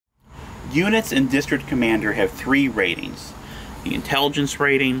Units in District Commander have 3 ratings: the intelligence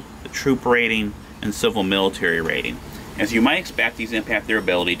rating, the troop rating, and civil military rating. As you might expect, these impact their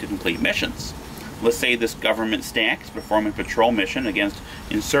ability to complete missions. Let's say this government stack is performing a patrol mission against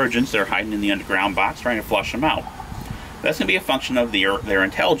insurgents that are hiding in the underground box trying to flush them out. That's going to be a function of their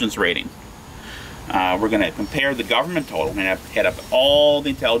intelligence rating. We're going to compare the government total. We're going to add up all the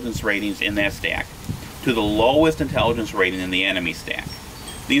intelligence ratings in that stack to the lowest intelligence rating in the enemy stack.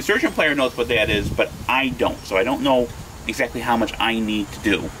 The insurgent player knows what that is, but I don't. So I don't know exactly how much I need to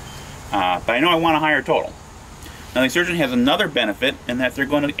do. But I know I want a higher total. Now the insurgent has another benefit in that they're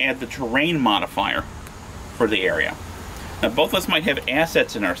going to add the terrain modifier for the area. Now both of us might have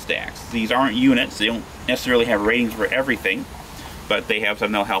assets in our stacks. These aren't units. They don't necessarily have ratings for everything, but they have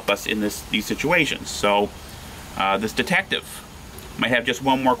something that'll help us in these situations. So this detective might have just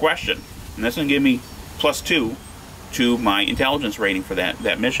one more question, and that's going to give me +2 to my intelligence rating for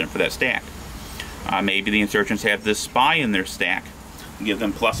that mission, for that stack. Maybe the insurgents have this spy in their stack and give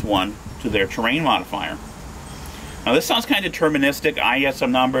them +1 to their terrain modifier. Now this sounds kind of deterministic. I add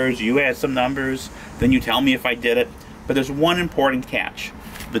some numbers, you add some numbers, then you tell me if I did it. But there's one important catch: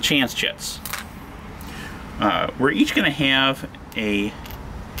 the chance chits. We're each going to have a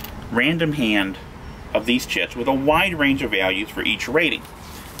random hand of these chits with a wide range of values for each rating.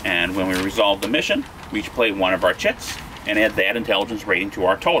 And when we resolve the mission, we each play one of our chits and add that intelligence rating to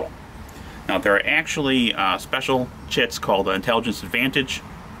our total. Now there are actually special chits called the intelligence advantage,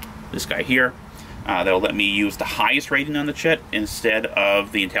 this guy here, that'll let me use the highest rating on the chit instead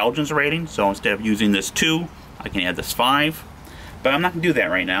of the intelligence rating. So instead of using this 2, I can add this 5. But I'm not going to do that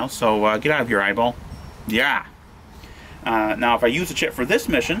right now, so get out of here, eyeball. Yeah. Now if I use a chit for this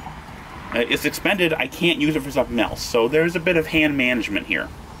mission, it's expended, I can't use it for something else. So there's a bit of hand management here.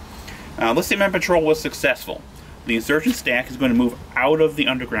 Let's say my patrol was successful. The insurgent stack is going to move out of the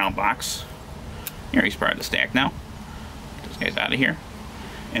underground box. Here, he's part of the stack now. Get this guy's out of here.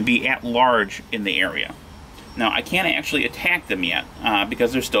 And be at large in the area. Now I can't actually attack them yet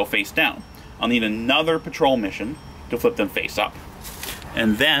because they're still face down. I'll need another patrol mission to flip them face up.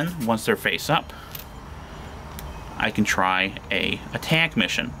 And then, once they're face up, I can try a attack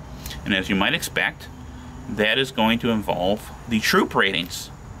mission. And as you might expect, that is going to involve the troop ratings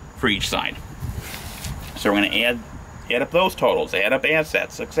for each side. So we're going to add up those totals, add up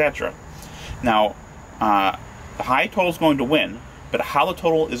assets, etc. Now, the high total is going to win, but how the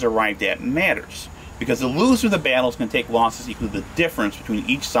total is arrived at matters, because the loser of the battle is going to take losses equal to the difference between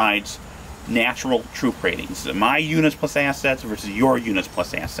each side's natural troop ratings. My units plus assets versus your units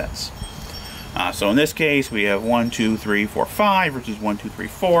plus assets. So in this case, we have 1, 2, 3, 4, 5 versus 1, 2, 3,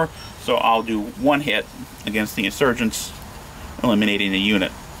 4. So I'll do 1 hit against the insurgents, eliminating a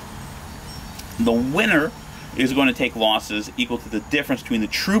unit. The winner is going to take losses equal to the difference between the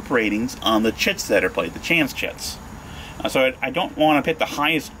troop ratings on the chits that are played, the chance chits. So I don't want to pick the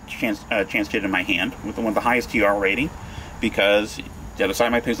highest chance chit in my hand, with the one with the highest TR rating, because the other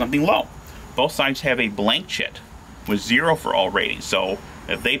side might pick something low. Both sides have a blank chit with 0 for all ratings. So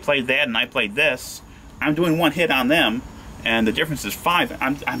if they played that and I played this, I'm doing 1 hit on them, and the difference is 5.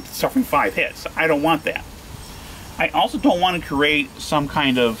 I'm suffering 5 hits. I don't want that. I also don't want to create some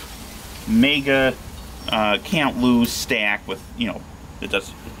kind of mega can't lose stack with, that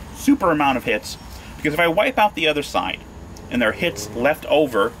does super amount of hits, because if I wipe out the other side and there are hits left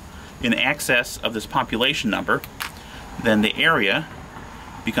over in excess of this population number, then the area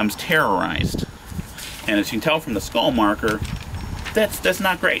becomes terrorized. And as you can tell from the skull marker, that's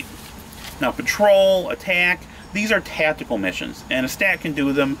not great. Now patrol, attack, these are tactical missions, and a stack can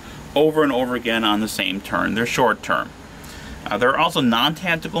do them over and over again on the same turn. They're short term. There are also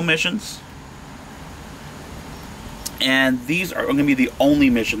non-tactical missions, and these are going to be the only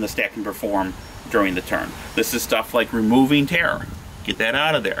mission the stack can perform during the turn. This is stuff like removing terror, get that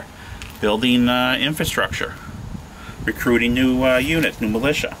out of there, building infrastructure, recruiting new units, new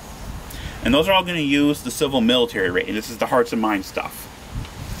militia. And those are all going to use the civil military rating. This is the hearts and minds stuff.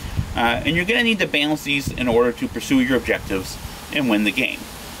 And you're going to need to balance these in order to pursue your objectives and win the game.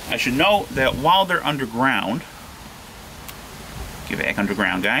 I should note that while they're underground, get back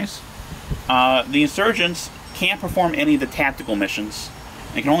underground, guys, the insurgents can't perform any of the tactical missions.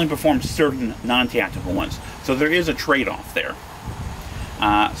 They can only perform certain non-tactical ones. So there is a trade-off there.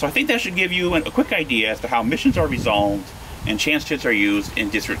 So I think that should give you a quick idea as to how missions are resolved and chance chits are used in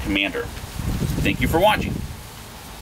District Commander. Thank you for watching.